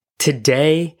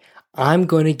Today, I'm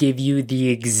going to give you the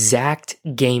exact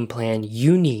game plan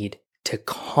you need to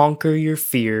conquer your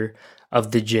fear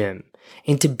of the gym.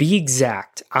 And to be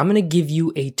exact, I'm going to give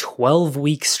you a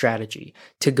 12-week strategy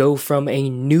to go from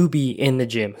a newbie in the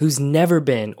gym who's never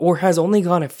been or has only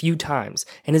gone a few times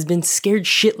and has been scared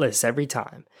shitless every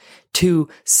time to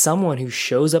someone who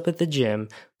shows up at the gym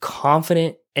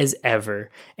confident as ever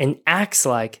and acts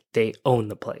like they own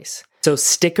the place. So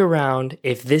stick around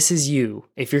if this is you,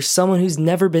 if you're someone who's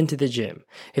never been to the gym,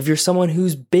 if you're someone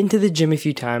who's been to the gym a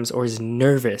few times or is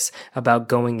nervous about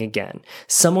going again,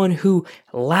 someone who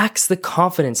lacks the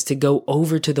confidence to go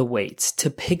over to the weights, to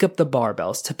pick up the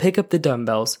barbells, to pick up the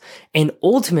dumbbells, and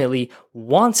ultimately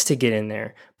wants to get in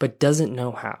there but doesn't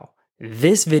know how.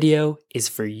 This video is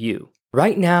for you.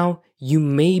 Right now, you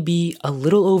may be a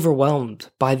little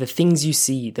overwhelmed by the things you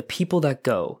see, the people that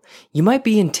go. You might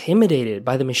be intimidated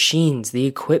by the machines, the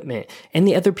equipment, and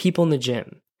the other people in the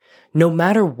gym. No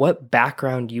matter what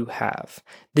background you have,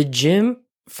 the gym,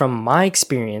 from my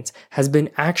experience, has been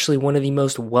actually one of the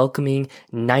most welcoming,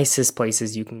 nicest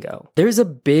places you can go. There's a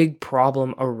big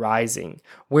problem arising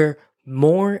where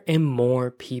more and more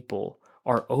people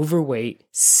are overweight,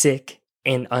 sick,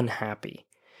 and unhappy.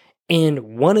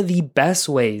 And one of the best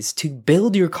ways to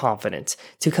build your confidence,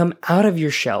 to come out of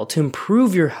your shell, to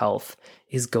improve your health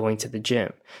is going to the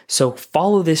gym. So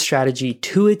follow this strategy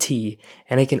to a T,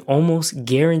 and I can almost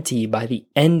guarantee by the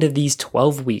end of these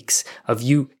 12 weeks of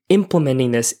you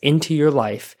implementing this into your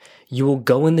life, you will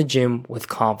go in the gym with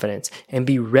confidence and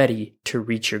be ready to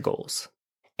reach your goals.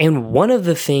 And one of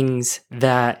the things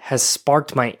that has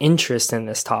sparked my interest in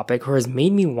this topic or has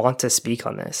made me want to speak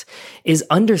on this is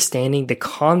understanding the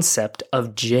concept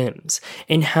of gyms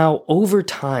and how over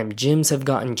time gyms have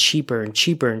gotten cheaper and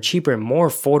cheaper and cheaper and more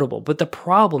affordable. But the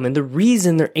problem and the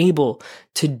reason they're able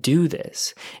to do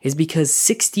this is because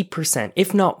 60%,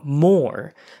 if not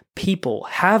more, people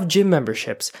have gym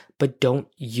memberships but don't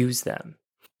use them.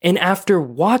 And after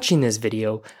watching this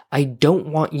video, I don't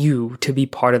want you to be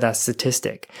part of that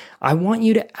statistic. I want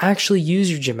you to actually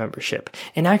use your gym membership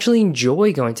and actually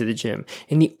enjoy going to the gym.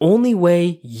 And the only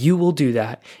way you will do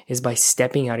that is by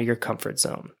stepping out of your comfort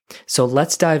zone. So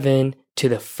let's dive in to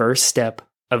the first step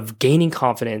of gaining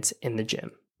confidence in the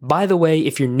gym. By the way,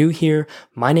 if you're new here,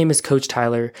 my name is Coach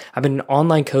Tyler. I've been an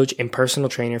online coach and personal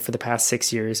trainer for the past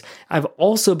 6 years. I've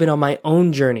also been on my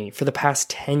own journey for the past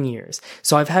 10 years.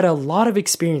 So I've had a lot of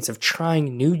experience of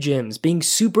trying new gyms, being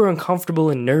super uncomfortable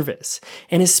and nervous.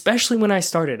 And especially when I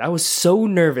started, I was so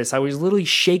nervous. I was literally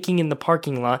shaking in the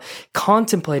parking lot,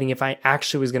 contemplating if I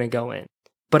actually was going to go in.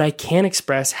 But I can't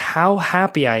express how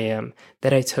happy I am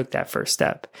that I took that first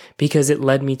step because it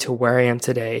led me to where I am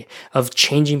today of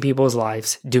changing people's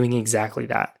lives doing exactly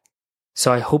that.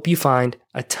 So I hope you find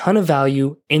a ton of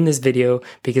value in this video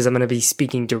because I'm going to be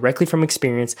speaking directly from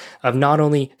experience of not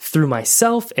only through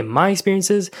myself and my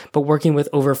experiences, but working with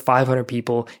over 500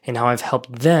 people and how I've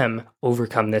helped them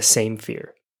overcome this same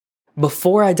fear.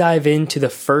 Before I dive into the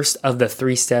first of the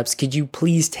 3 steps, could you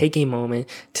please take a moment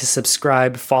to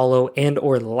subscribe, follow, and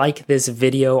or like this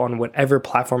video on whatever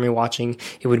platform you're watching?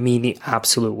 It would mean the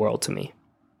absolute world to me.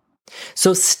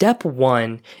 So step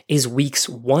 1 is weeks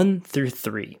 1 through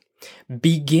 3.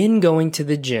 Begin going to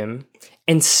the gym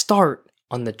and start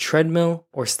on the treadmill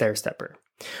or stair stepper.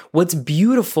 What's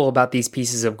beautiful about these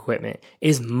pieces of equipment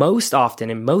is most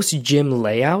often in most gym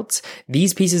layouts,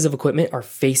 these pieces of equipment are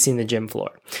facing the gym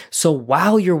floor. So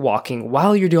while you're walking,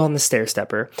 while you're doing the stair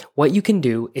stepper, what you can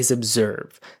do is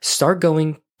observe. Start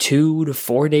going 2 to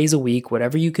 4 days a week,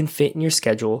 whatever you can fit in your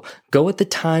schedule. Go at the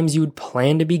times you would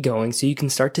plan to be going so you can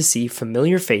start to see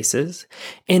familiar faces.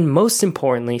 And most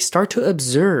importantly, start to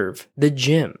observe the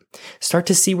gym. Start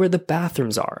to see where the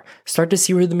bathrooms are. Start to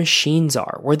see where the machines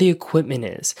are, where the equipment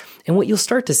is. And what you'll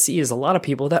start to see is a lot of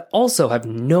people that also have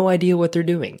no idea what they're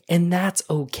doing. And that's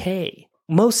okay.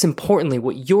 Most importantly,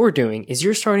 what you're doing is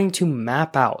you're starting to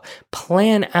map out,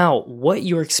 plan out what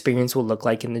your experience will look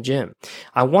like in the gym.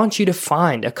 I want you to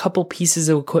find a couple pieces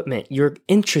of equipment you're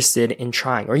interested in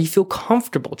trying or you feel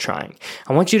comfortable trying.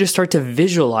 I want you to start to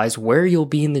visualize where you'll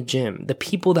be in the gym, the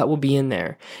people that will be in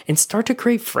there, and start to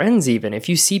create friends even. If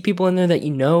you see people in there that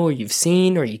you know or you've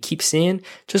seen or you keep seeing,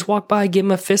 just walk by, give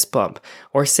them a fist bump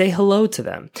or say hello to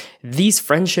them. These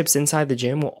friendships inside the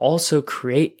gym will also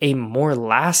create a more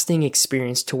lasting experience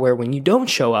to where when you don't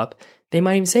show up, they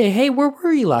might even say, hey, where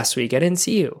were you last week? I didn't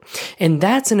see you. And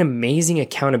that's an amazing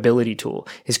accountability tool,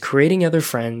 is creating other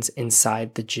friends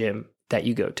inside the gym that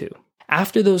you go to.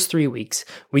 After those 3 weeks,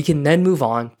 we can then move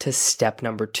on to step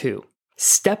number 2.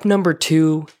 Step number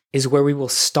 2 is where we will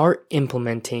start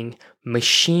implementing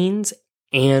machines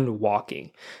and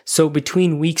walking. So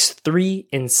between weeks 3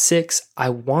 and 6, I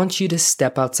want you to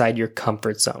step outside your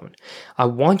comfort zone. I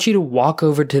want you to walk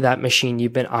over to that machine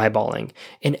you've been eyeballing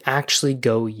and actually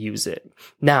go use it.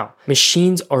 Now,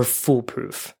 machines are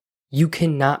foolproof. You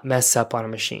cannot mess up on a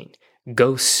machine.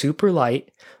 Go super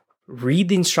light. Read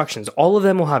the instructions. All of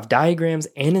them will have diagrams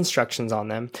and instructions on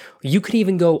them. You can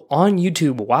even go on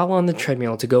YouTube while on the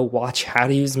treadmill to go watch how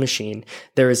to use the machine.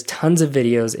 There is tons of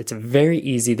videos. It's very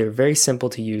easy. They're very simple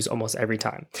to use almost every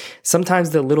time.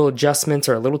 Sometimes the little adjustments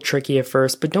are a little tricky at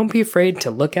first, but don't be afraid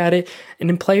to look at it and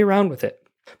then play around with it.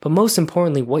 But most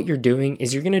importantly, what you're doing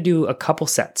is you're going to do a couple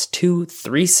sets,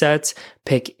 2-3 sets,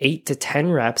 pick 8 to 10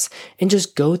 reps, and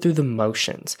just go through the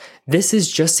motions. This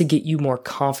is just to get you more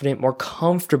confident, more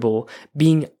comfortable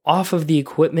being off of the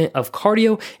equipment of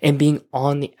cardio and being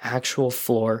on the actual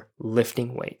floor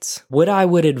lifting weights. What I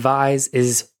would advise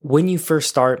is when you first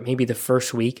start, maybe the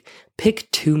first week, pick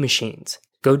 2 machines.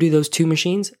 Go do those 2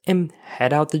 machines and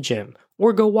head out the gym,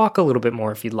 or go walk a little bit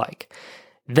more if you'd like.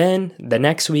 Then the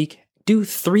next week, do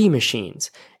 3 machines.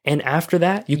 And after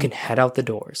that, you can head out the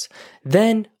doors.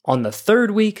 Then on the 3rd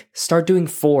week, start doing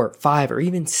 4, 5, or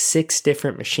even 6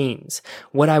 different machines.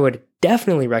 What I would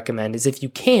definitely recommend is if you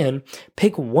can,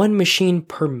 pick 1 machine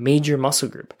per major muscle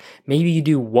group. Maybe you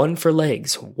do 1 for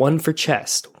legs, 1 for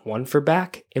chest, 1 for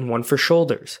back, and 1 for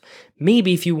shoulders.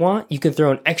 Maybe if you want, you can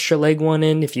throw an extra leg one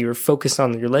in if you're focused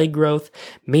on your leg growth.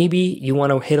 Maybe you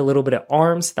want to hit a little bit of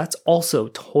arms. That's also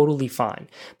totally fine.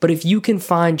 But if you can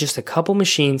find just a couple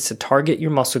machines to target your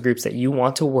muscle groups that you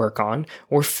want to work on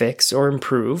or fix or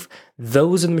improve,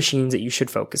 those are the machines that you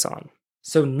should focus on.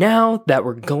 So now that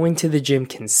we're going to the gym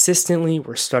consistently,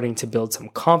 we're starting to build some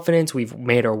confidence, we've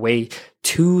made our way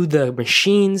to the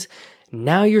machines.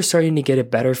 Now you're starting to get a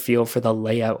better feel for the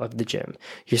layout of the gym.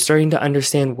 You're starting to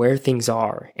understand where things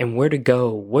are and where to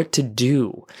go, what to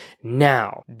do.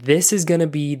 Now, this is going to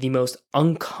be the most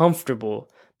uncomfortable,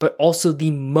 but also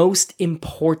the most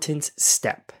important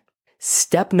step.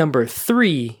 Step number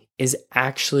 3 is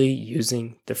actually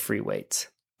using the free weights.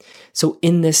 So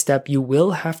in this step, you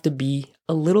will have to be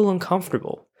a little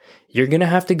uncomfortable. You're going to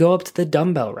have to go up to the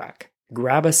dumbbell rack,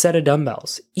 grab a set of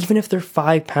dumbbells, even if they're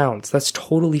 5 pounds, that's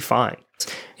totally fine.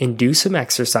 And do some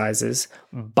exercises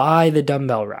by the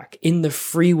dumbbell rack in the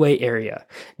free weight area.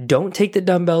 Don't take the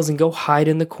dumbbells and go hide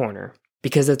in the corner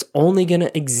because that's only going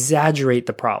to exaggerate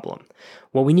the problem.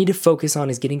 What we need to focus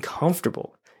on is getting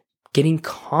comfortable, getting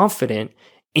confident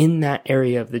in that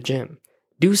area of the gym.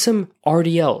 Do some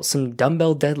RDLs, some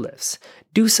dumbbell deadlifts.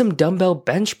 Do some dumbbell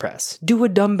bench press. Do a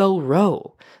dumbbell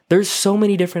row. There's so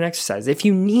many different exercises. If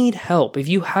you need help, if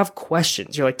you have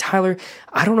questions, you're like, Tyler,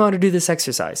 I don't know how to do this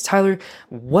exercise. Tyler,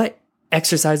 what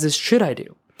exercises should I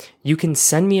do? You can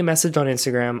send me a message on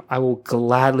Instagram. I will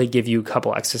gladly give you a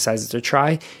couple exercises to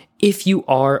try if you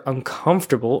are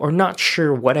uncomfortable or not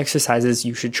sure what exercises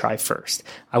you should try first.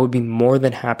 I would be more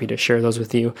than happy to share those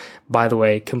with you. By the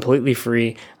way, completely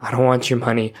free. I don't want your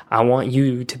money. I want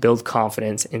you to build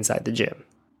confidence inside the gym.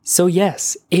 So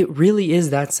yes, it really is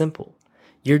that simple.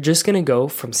 You're just going to go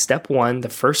from step 1, the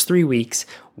first 3 weeks,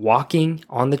 walking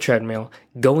on the treadmill,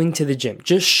 going to the gym,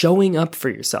 just showing up for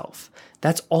yourself.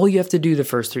 That's all you have to do the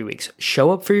first 3 weeks.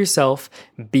 Show up for yourself,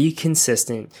 be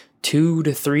consistent, 2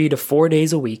 to 3 to 4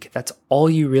 days a week. That's all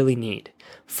you really need.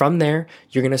 From there,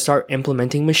 you're going to start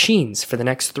implementing machines. For the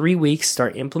next 3 weeks,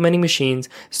 start implementing machines,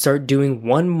 start doing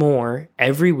 1 more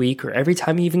every week or every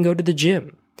time you even go to the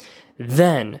gym.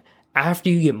 Then, after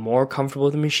you get more comfortable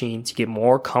with the machines, you get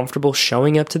more comfortable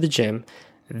showing up to the gym,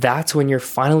 that's when you're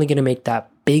finally going to make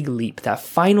that big leap, that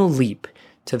final leap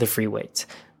to the free weights.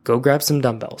 Go grab some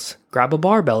dumbbells. Grab a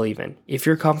barbell even, if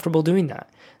you're comfortable doing that.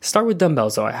 Start with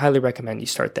dumbbells though. I highly recommend you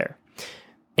start there.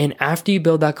 And after you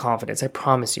build that confidence, I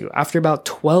promise you, after about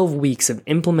 12 weeks of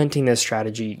implementing this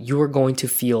strategy, you are going to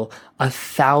feel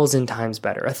 1,000 times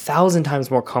better, 1,000 times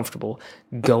more comfortable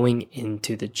going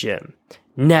into the gym.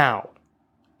 Now,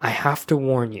 I have to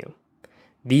warn you,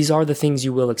 these are the things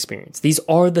you will experience. These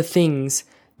are the things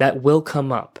that will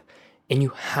come up. And you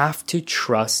have to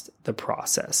trust the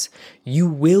process. You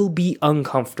will be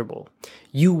uncomfortable.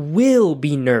 You will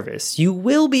be nervous. You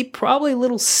will be probably a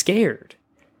little scared.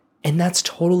 And that's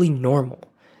totally normal.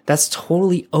 That's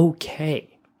totally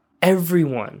okay.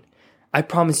 Everyone, I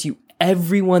promise you,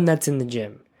 everyone that's in the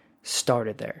gym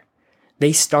started there.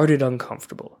 They started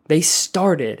uncomfortable. They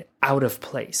started out of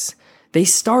place. They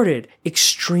started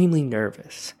extremely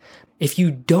nervous. If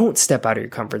you don't step out of your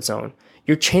comfort zone,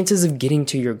 your chances of getting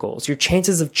to your goals, your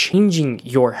chances of changing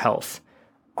your health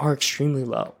are extremely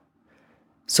low.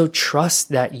 So trust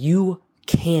that you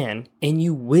can and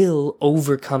you will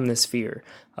overcome this fear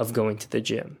of going to the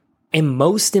gym. And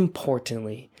most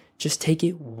importantly, just take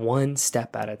it one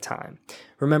step at a time.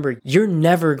 Remember, you're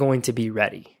never going to be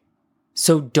ready.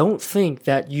 So don't think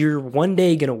that you're one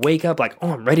day going to wake up like,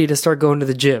 oh, I'm ready to start going to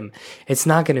the gym. It's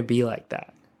not going to be like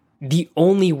that. The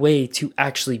only way to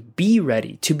actually be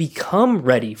ready, to become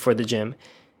ready for the gym,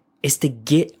 is to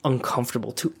get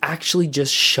uncomfortable, to actually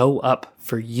just show up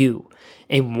for you.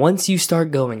 And once you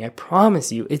start going, I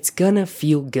promise you, it's gonna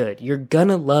feel good. You're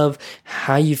gonna love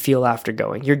how you feel after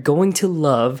going. You're going to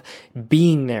love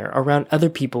being there around other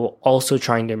people also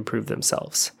trying to improve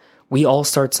themselves. We all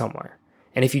start somewhere.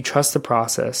 And if you trust the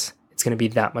process, it's gonna be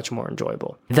that much more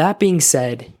enjoyable. That being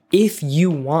said, if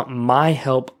you want my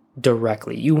help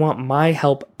directly, you want my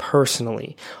help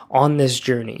personally on this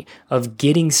journey of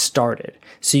getting started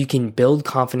so you can build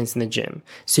confidence in the gym,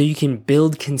 so you can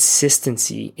build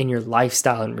consistency in your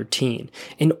lifestyle and routine,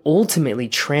 and ultimately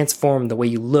transform the way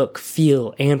you look,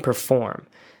 feel, and perform,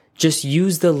 just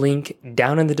use the link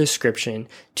down in the description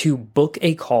to book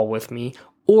a call with me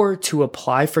or to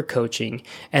apply for coaching,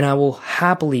 and I will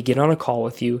happily get on a call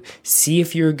with you, see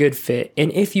if you're a good fit,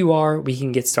 and if you are, we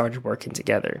can get started working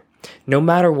together. No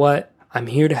matter what, I'm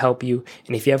here to help you,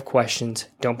 and if you have questions,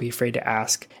 don't be afraid to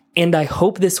ask. And I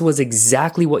hope this was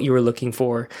exactly what you were looking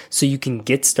for so you can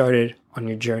get started on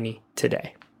your journey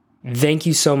today. Thank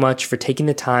you so much for taking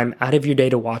the time out of your day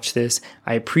to watch this.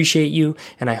 I appreciate you,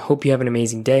 and I hope you have an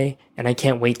amazing day, and I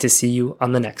can't wait to see you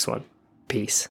on the next one. Peace.